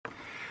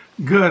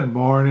Good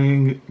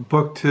morning,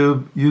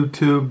 BookTube,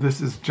 YouTube.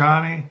 This is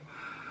Johnny.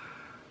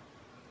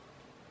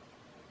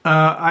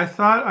 I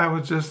thought I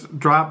would just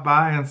drop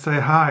by and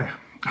say hi.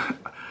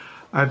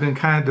 I've been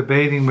kind of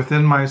debating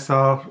within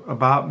myself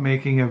about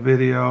making a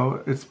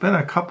video. It's been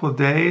a couple of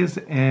days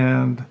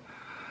and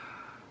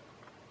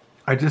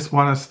I just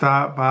want to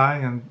stop by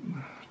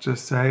and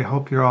just say,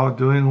 hope you're all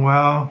doing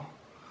well.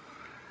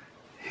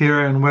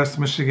 Here in West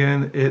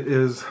Michigan, it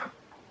is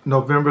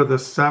November the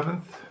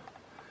 7th.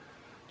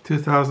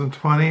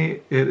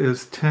 2020. It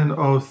is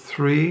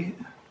 10:03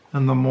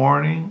 in the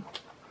morning,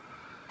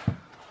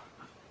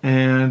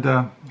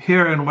 and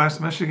here in West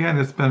Michigan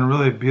it's been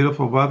really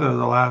beautiful weather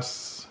the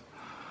last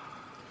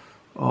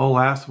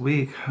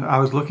week. I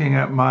was looking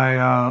at my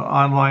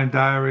online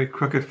diary,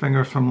 Crooked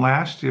Fingers, from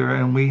last year,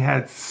 and we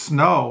had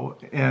snow,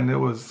 and it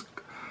was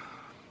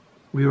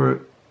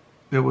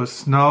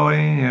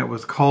snowing, it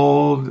was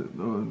cold, it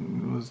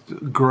was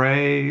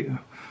gray.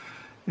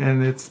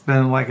 And it's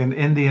been like an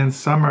Indian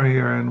summer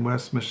here in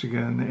West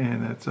Michigan,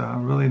 and it's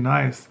really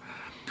nice.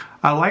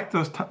 I like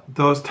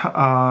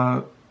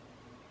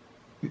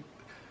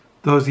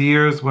those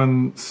years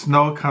when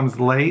snow comes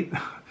late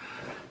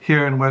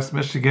here in West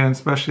Michigan,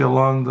 especially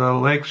along the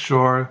lake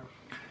shore.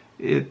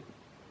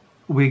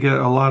 We get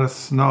a lot of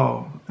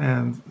snow,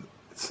 and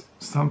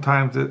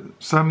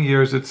some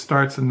years it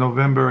starts in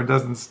November and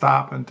doesn't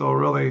stop until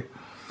really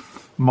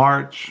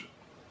March.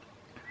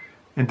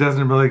 It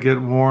doesn't really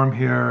get warm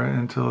here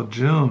until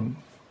June.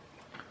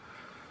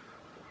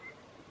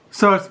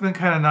 So it's been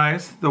kind of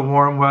nice, the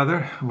warm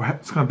weather.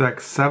 It's going to be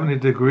like 70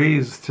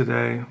 degrees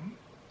today,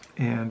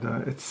 and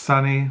it's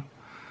sunny.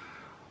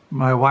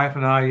 My wife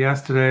and I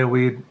yesterday,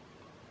 we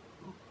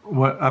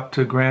went up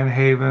to Grand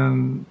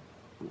Haven.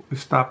 We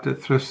stopped at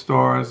thrift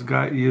stores,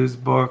 got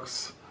used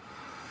books,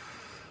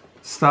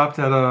 stopped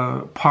at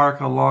a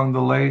park along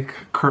the lake,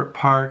 Kurt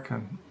Park,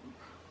 and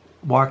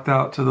walked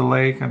out to the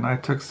lake, and I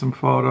took some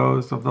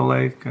photos of the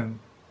lake. And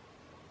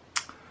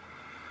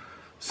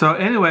so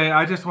anyway,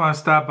 I just want to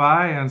stop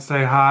by and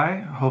say hi.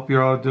 Hope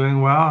you're all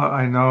doing well.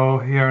 I know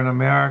here in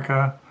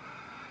America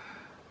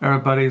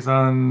everybody's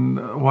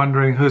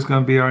wondering who's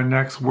going to be our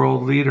next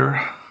world leader,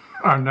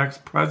 our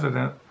next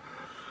president.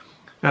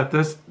 At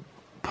this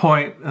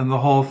point in the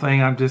whole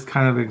thing, I'm just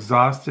kind of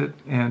exhausted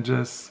and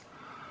just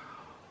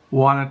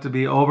want it to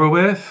be over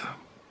with.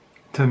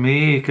 To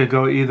me, it could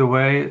go either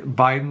way.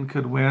 Biden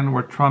could win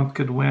or Trump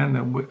could win.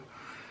 And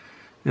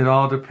it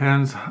all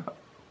depends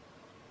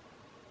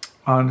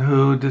on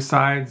who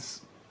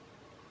decides.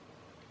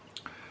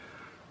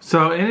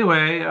 So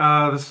anyway,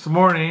 this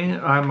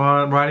morning I'm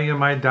writing in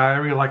my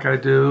diary like I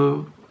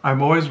do.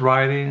 I'm always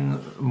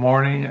writing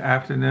morning,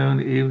 afternoon,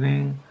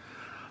 evening.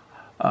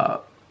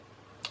 I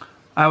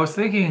was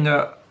thinking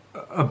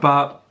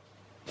about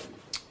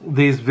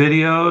these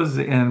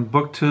videos in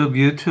BookTube,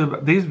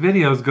 YouTube. These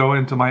videos go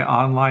into my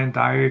online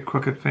diary,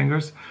 Crooked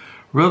Fingers.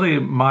 Really,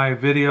 my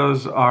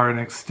videos are an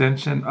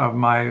extension of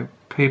my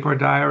paper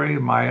diary,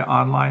 my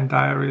online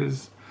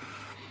diaries.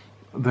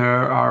 They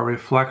are a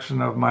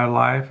reflection of my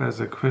life as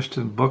a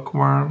Christian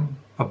bookworm,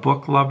 a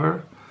book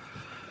lover.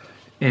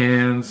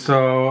 And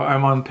so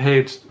I'm on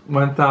page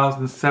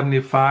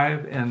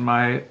 1075 in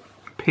my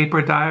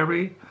paper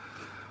diary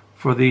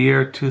for the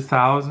year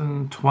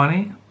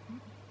 2020.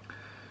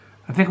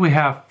 I think we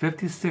have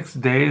 56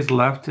 days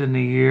left in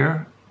the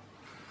year,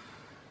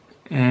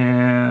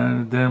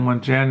 and then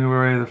when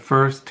January the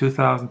 1st,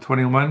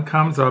 2021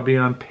 comes, I'll be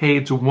on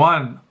page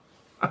 1.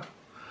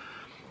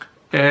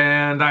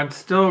 And I'm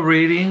still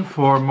reading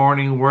for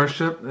morning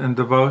worship and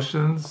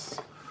devotions.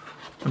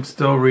 I'm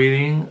still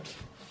reading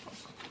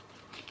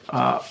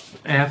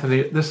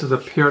Anthony, this is a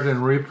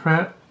Puritan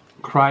reprint,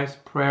 Christ's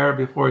Prayer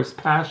Before His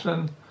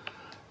Passion,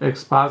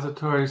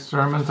 Expository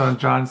Sermons on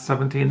John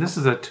 17. This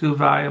is a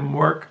 2-volume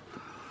work.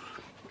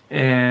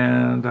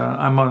 And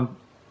I'm on,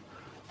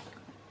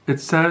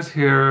 it says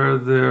here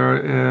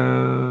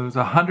there is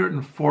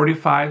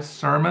 145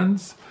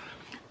 sermons,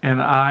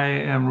 and I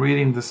am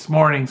reading this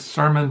morning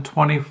sermon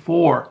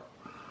 24.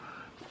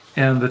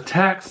 And the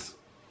text,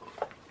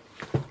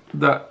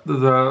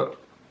 the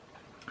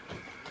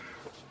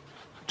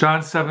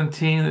John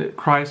 17,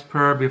 Christ's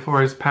Prayer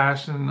Before His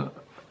Passion,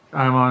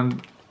 I'm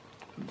on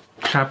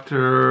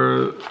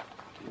chapter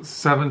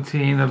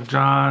 17 of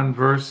John,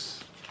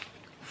 verse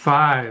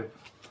 5.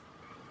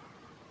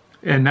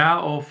 And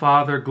now, O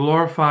Father,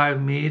 glorify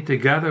me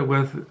together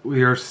with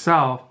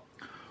yourself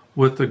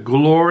with the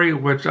glory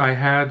which I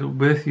had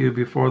with you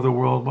before the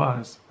world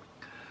was.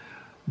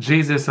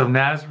 Jesus of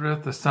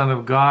Nazareth, the Son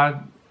of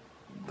God,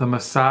 the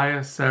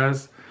Messiah,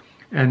 says,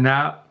 and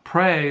now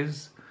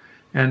praise,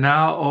 and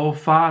now, O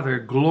Father,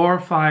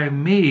 glorify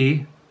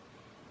me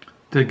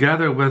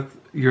together with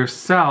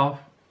yourself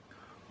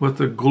with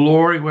the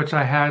glory which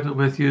I had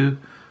with you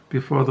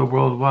before the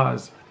world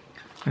was.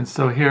 And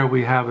so here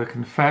we have a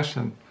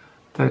confession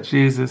that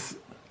Jesus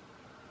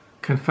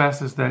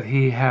confesses that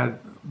he had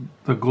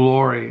the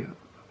glory,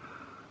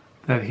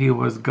 that he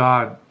was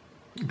God,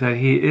 that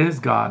he is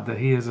God, that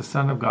he is the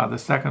Son of God, the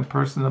second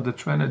person of the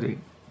Trinity.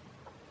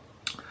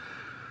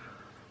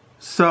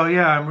 So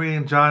yeah, I'm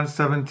reading John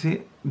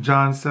 17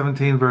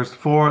 verse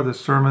 4, the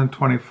Sermon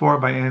 24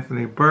 by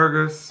Anthony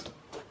Burgess.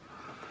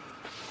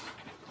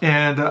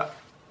 And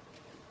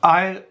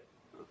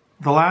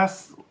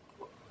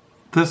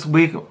this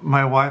week,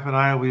 my wife and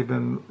I, we've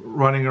been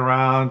running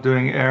around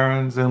doing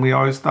errands, and we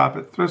always stop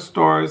at thrift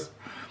stores.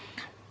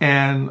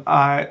 And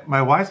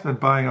my wife's been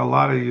buying a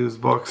lot of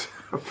used books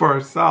for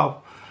herself.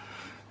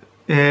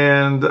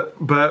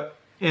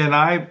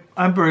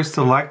 I'm very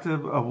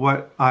selective of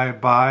what I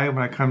buy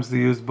when it comes to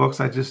used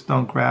books. I just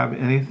don't grab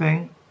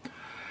anything.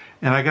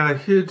 And I got a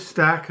huge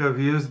stack of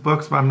used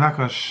books, but I'm not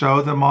going to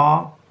show them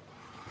all.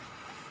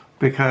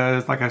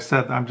 Because, like I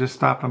said, I'm just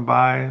stopping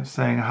by,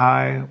 saying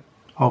hi.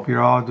 Hope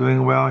you're all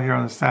doing well here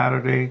on a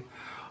Saturday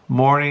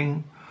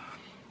morning.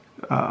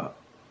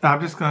 I'm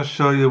just going to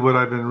show you what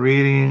I've been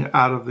reading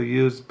out of the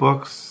used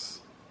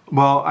books.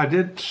 Well, I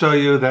did show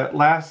you that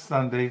last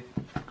Sunday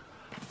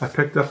I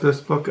picked up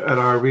this book at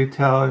our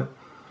retail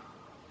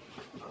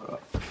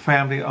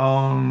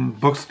family-owned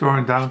bookstore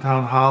in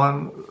downtown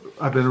Holland.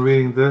 I've been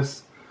reading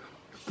this,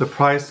 The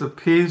Price of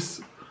Peace,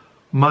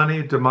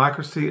 Money,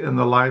 Democracy, and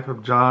the Life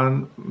of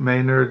John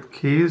Maynard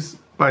Keynes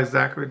by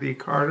Zachary D.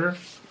 Carter.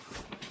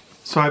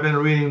 So I've been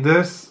reading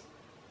this.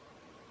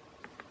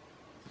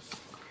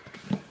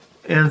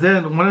 And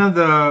then one of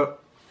the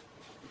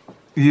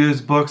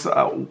used books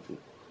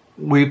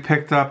we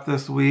picked up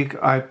this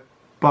week, I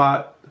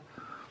bought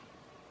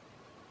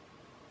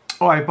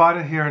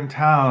it here in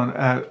town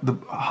at the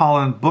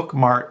Holland Book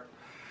Mart.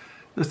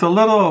 It's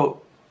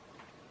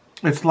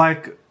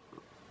like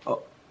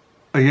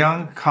a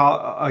young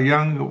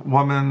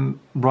woman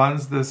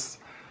runs this.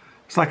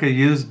 It's like a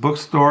used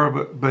bookstore,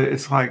 but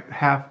it's like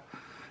half.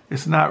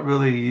 It's not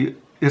really.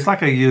 It's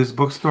like a used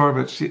bookstore,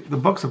 but the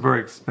books are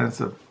very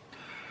expensive.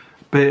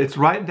 But it's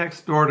right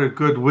next door to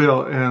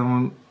Goodwill,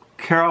 and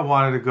Carol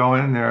wanted to go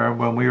in there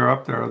when we were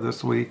up there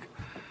this week,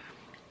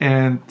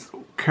 and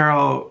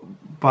Carol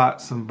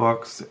bought some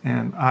books,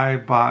 and I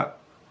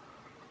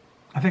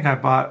think I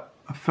bought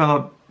a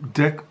Philip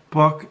Dick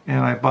book,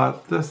 and I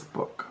bought this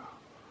book.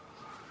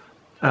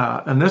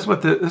 And this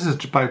is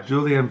by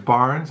Julian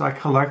Barnes. I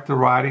collect the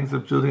writings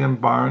of Julian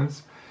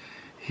Barnes.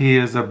 He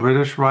is a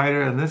British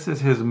writer, and this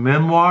is his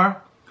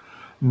memoir,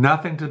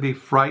 Nothing to be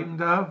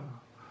Frightened of.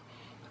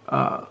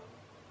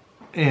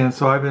 And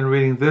so I've been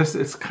reading this.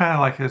 It's kind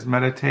of like his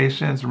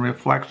meditations and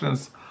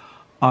reflections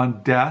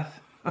on death.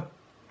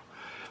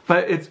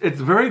 But it's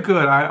very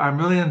good. I'm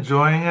really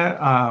enjoying it.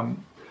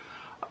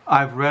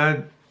 I've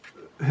read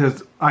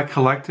I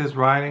collect his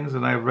writings,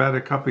 and I read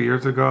a couple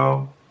years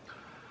ago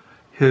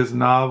his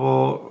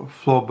novel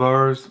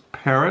Flaubert's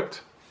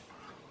Parrot.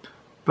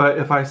 But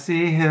if I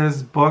see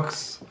his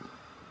books,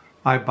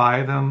 I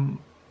buy them.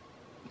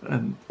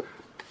 And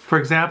for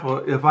example,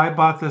 if I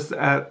bought this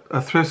at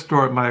a thrift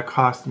store, it might have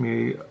cost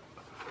me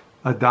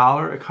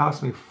 $1. It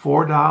cost me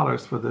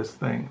 $4 for this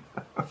thing.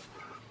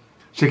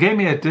 She gave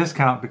me a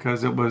discount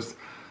because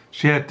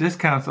she had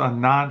discounts on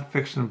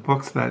non-fiction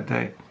books that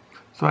day.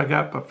 So I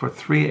got it for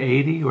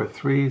 $3.80 or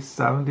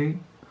 $3.70.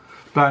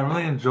 But I'm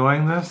really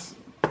enjoying this.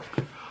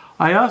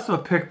 I also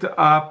picked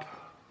up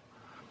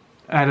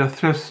at a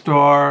thrift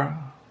store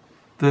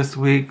this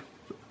week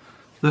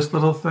this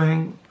little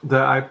thing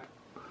that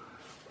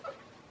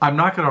I'm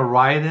not going to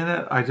write in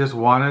it. I just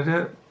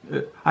wanted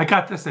it. I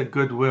got this at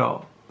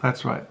Goodwill.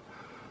 That's right.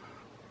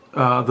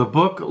 The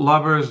Book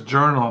Lover's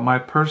Journal, my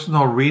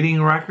personal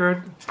reading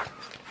record.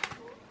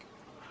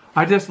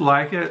 I just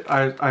like it.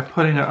 I'm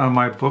putting it on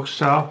my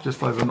bookshelf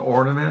just like an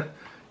ornament.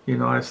 You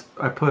know,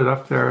 I put it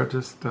up there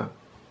just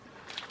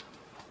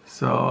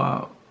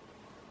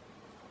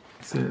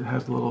see, it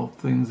has little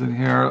things in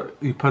here.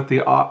 You put the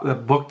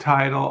book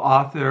title,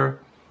 author,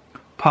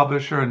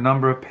 publisher, a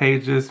number of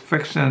pages,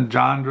 fiction,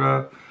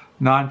 genre,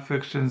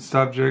 non-fiction,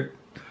 subject,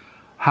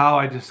 how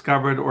I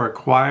discovered or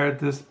acquired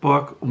this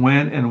book,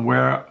 when and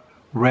where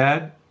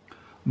read,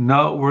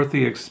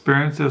 noteworthy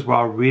experiences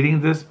while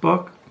reading this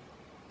book,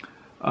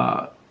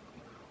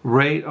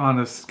 rate on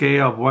a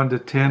scale of 1 to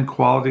 10,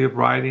 quality of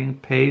writing,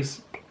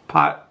 pace,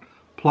 plot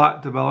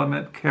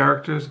development,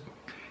 characters,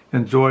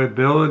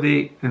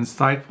 enjoyability,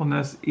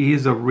 insightfulness,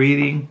 ease of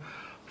reading,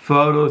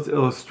 photos,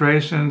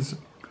 illustrations,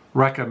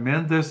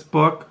 recommend this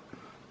book,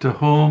 to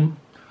whom,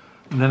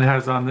 and then it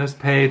has on this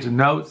page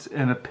notes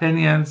and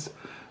opinions,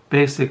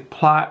 basic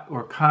plot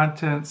or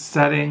content,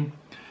 setting,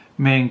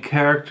 main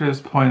characters,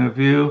 point of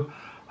view,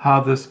 how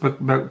this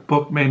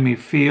book made me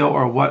feel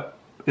or what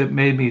it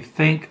made me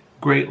think,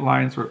 great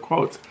lines or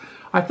quotes.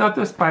 I thought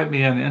this might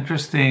be an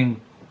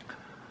interesting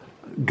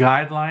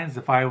guidelines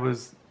if I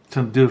was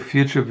to do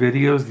future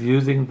videos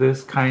using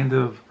this kind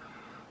of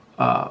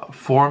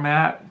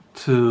format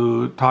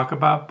to talk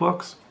about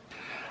books.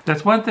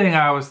 That's one thing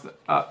I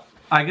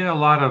get a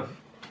lot of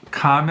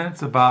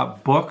comments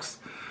about books.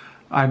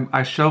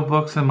 I show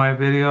books in my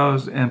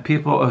videos and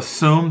people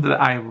assume that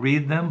I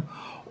read them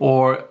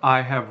or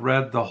I have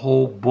read the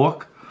whole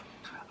book.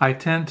 I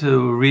tend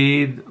to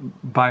read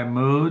by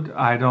mood.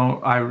 I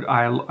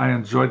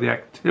enjoy the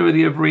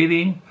activity of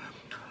reading.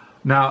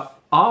 Now,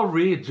 I'll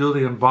read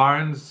Julian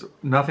Barnes,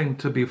 Nothing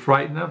to be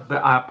Frightened of,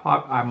 but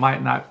I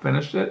might not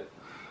finish it.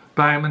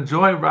 But I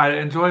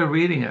enjoy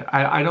reading it.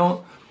 I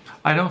don't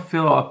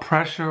feel a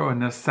pressure or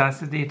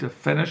necessity to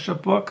finish a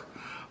book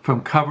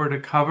from cover to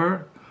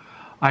cover.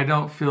 I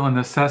don't feel a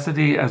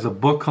necessity as a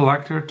book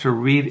collector to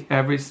read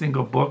every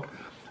single book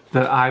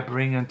that I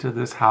bring into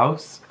this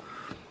house.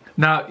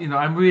 Now,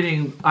 I'm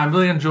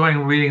really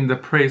enjoying reading The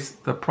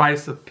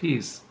Price of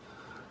Peace,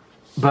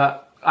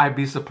 but I'd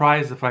be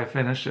surprised if I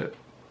finish it.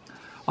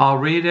 I'll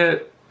read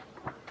it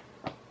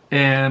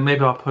and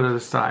maybe I'll put it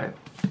aside.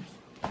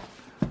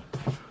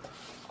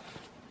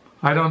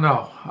 I don't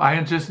know. I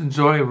just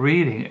enjoy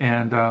reading,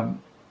 and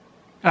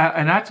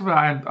that's what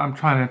I'm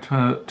trying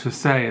to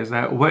say, is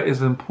that what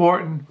is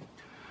important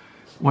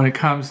when it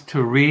comes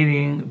to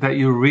reading, that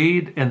you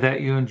read and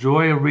that you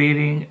enjoy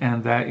reading,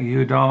 and that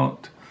you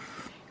don't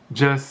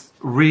just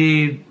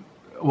read.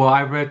 Well,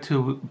 I read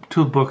two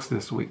books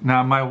this week.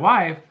 Now, my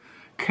wife,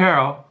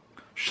 Carol,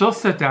 she'll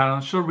sit down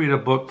and she'll read a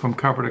book from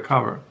cover to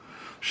cover.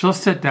 She'll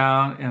sit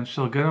down and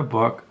she'll get a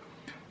book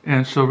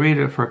and she'll read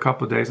it for a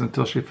couple of days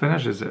until she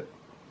finishes it.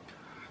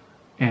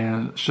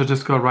 And she'll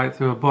just go right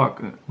through a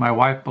book. My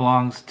wife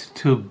belongs to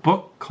 2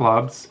 book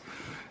clubs,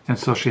 and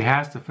so she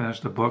has to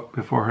finish the book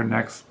before her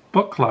next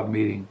book club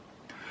meeting.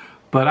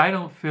 But I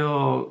don't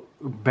feel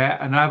bad,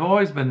 and I've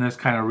always been this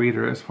kind of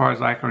reader as far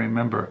as I can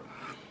remember.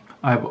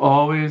 I've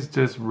always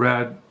just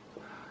read,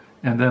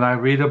 and then I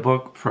read a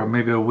book for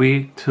maybe a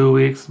week, 2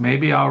 weeks.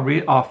 Maybe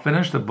I'll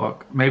finish the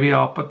book. Maybe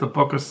I'll put the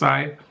book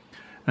aside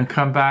and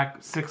come back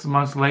 6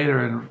 months later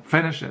and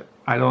finish it.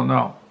 I don't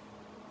know.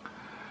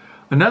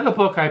 Another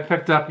book I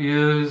picked up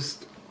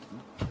used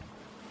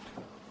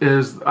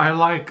is, I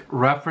like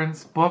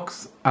reference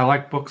books. I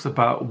like books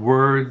about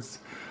words,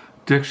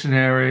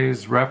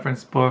 dictionaries,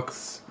 reference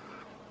books.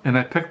 And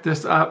I picked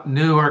this up,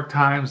 New York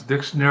Times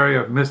Dictionary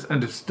of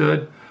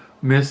Misunderstood,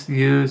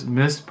 Misused,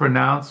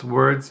 Mispronounced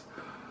Words,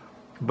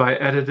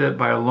 edited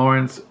by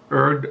Laurence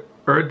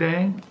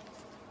Urdang.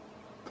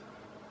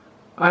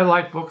 I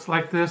like books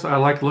like this. I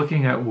like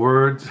looking at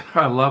words.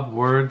 I love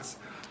words.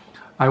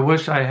 I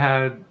wish I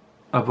had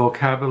a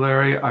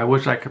vocabulary. I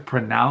wish I could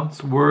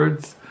pronounce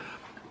words.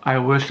 I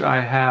wish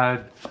I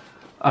had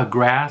a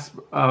grasp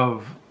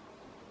of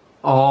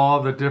all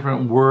the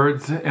different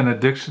words in a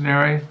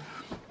dictionary,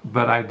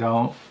 but I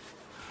don't.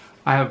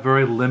 I have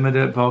very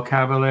limited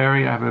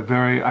vocabulary.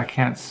 I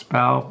can't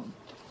spell.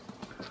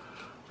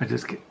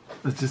 It's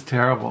just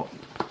terrible.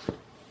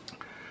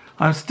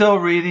 I'm still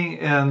reading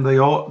in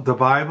the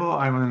Bible.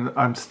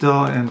 I'm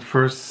still in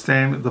First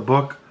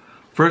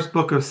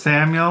book of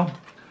Samuel.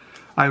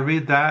 I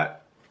read that.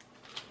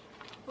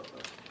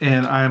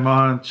 And I'm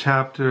on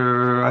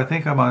chapter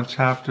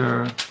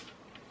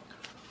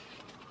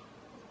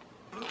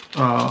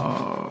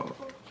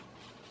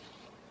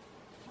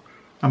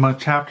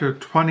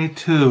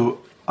 22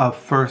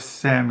 of 1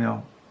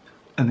 Samuel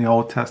in the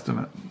Old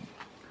Testament.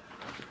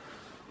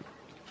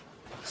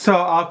 So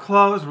I'll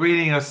close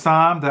reading a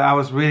psalm that I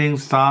was reading,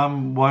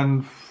 Psalm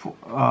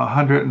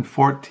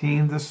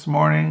 114 this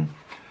morning,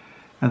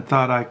 and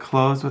thought I'd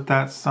close with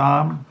that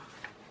psalm.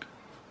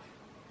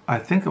 I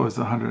think it was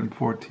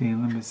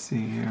 114. Let me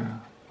see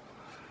here.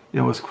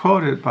 It was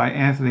quoted by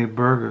Anthony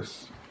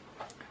Burgess,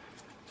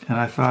 and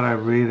I thought I'd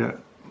read it.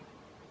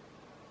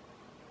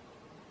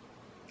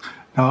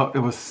 No, it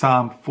was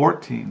Psalm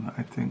 14,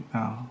 I think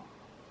now.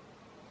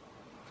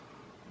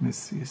 Let me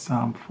see,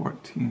 Psalm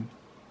 14.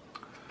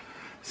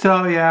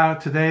 So yeah,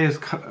 today is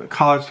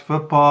college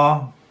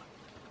football.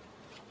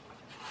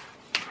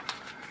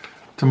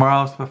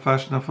 Tomorrow's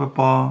professional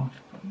football.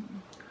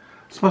 I'm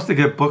supposed to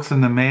get books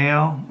in the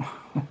mail.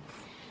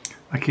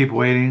 I keep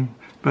waiting,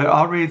 but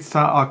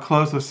I'll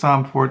close with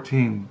Psalm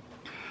 14.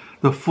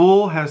 The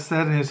fool has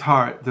said in his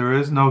heart, there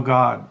is no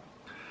God.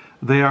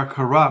 They are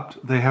corrupt,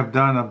 they have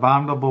done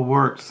abominable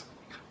works.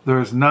 There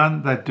is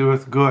none that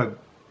doeth good.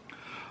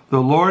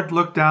 The Lord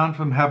looked down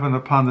from heaven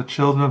upon the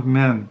children of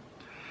men,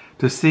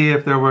 to see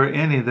if there were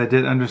any that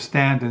did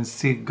understand and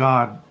seek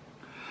God.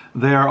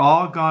 They are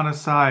all gone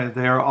aside,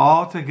 they are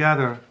all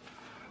together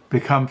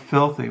become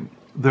filthy.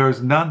 There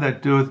is none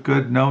that doeth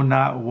good, no,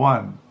 not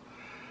one.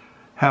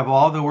 Have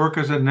all the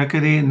workers of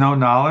iniquity no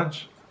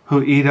knowledge,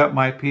 who eat up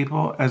my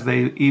people as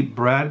they eat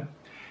bread,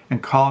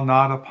 and call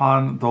not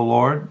upon the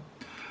Lord?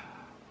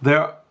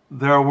 There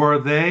were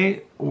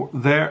they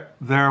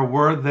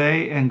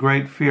in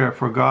great fear,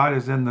 for God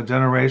is in the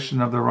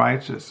generation of the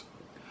righteous.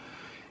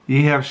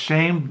 Ye have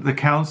shamed the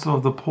counsel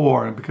of the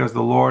poor, because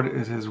the Lord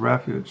is his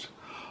refuge.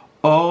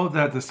 Oh,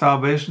 that the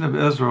salvation of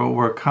Israel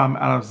were come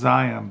out of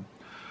Zion.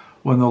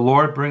 When the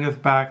Lord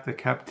bringeth back the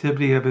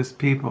captivity of his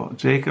people,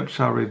 Jacob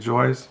shall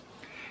rejoice,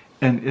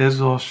 and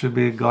Israel should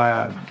be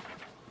glad.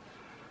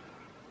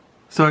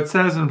 So it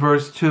says in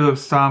verse 2 of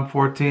Psalm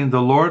 14,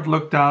 the Lord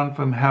looked down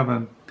from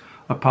heaven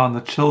upon the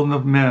children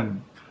of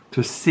men,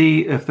 to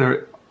see if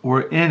there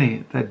were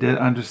any that did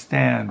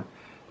understand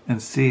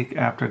and seek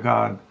after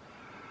God.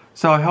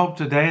 So I hope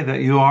today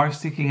that you are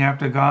seeking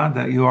after God,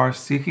 that you are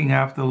seeking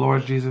after the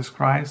Lord Jesus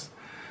Christ,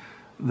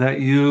 that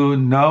you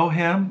know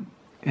him,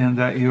 and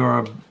that you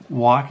are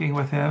walking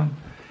with Him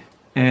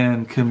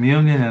in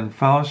communion and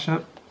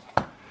fellowship,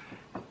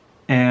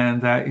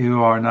 and that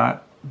you are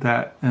not,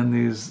 that in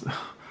these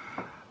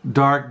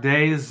dark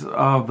days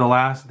of the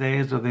last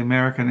days of the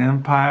American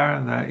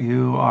Empire, that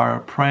you are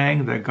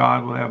praying that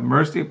God will have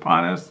mercy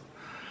upon us,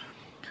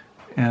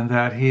 and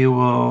that He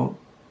will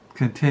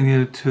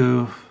continue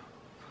to,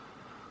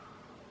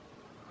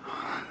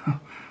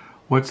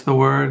 what's the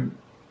word?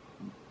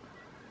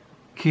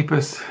 Keep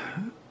us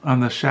on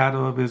the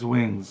shadow of His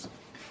wings.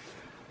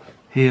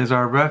 He is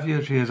our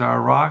refuge, He is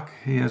our rock,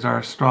 He is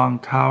our strong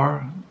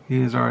tower,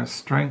 He is our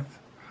strength,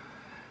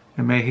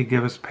 and may He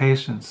give us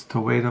patience to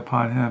wait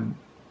upon Him.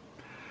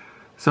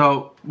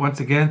 So, once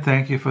again,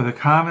 thank you for the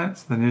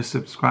comments, the new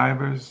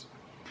subscribers,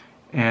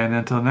 and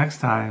until next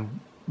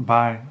time,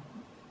 bye.